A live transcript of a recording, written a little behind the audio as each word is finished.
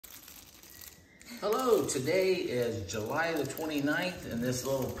Hello, today is July the 29th, and this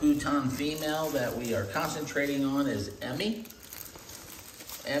little Pooton female that we are concentrating on is Emmie.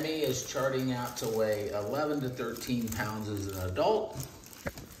 Emmie is charting out to weigh 11 to 13 pounds as an adult.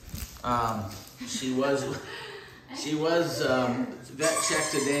 She was vet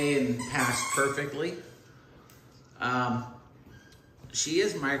checked today and passed perfectly. She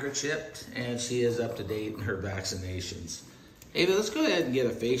is microchipped and she is up to date in her vaccinations. Ava, let's go ahead and get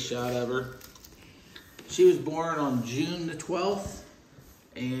a face shot of her. She was born on June the 12th,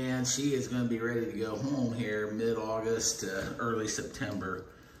 and she is going to be ready to go home here mid-August to early September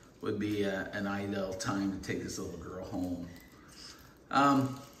would be an ideal time to take this little girl home.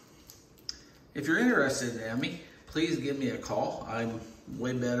 If you're interested in Emmie, please give me a call. I'm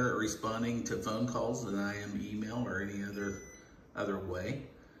way better at responding to phone calls than I am email or any other way.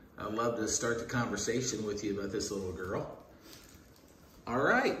 I'd love to start the conversation with you about this little girl. All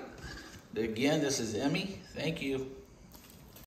right. Again, this is Emmie. Thank you.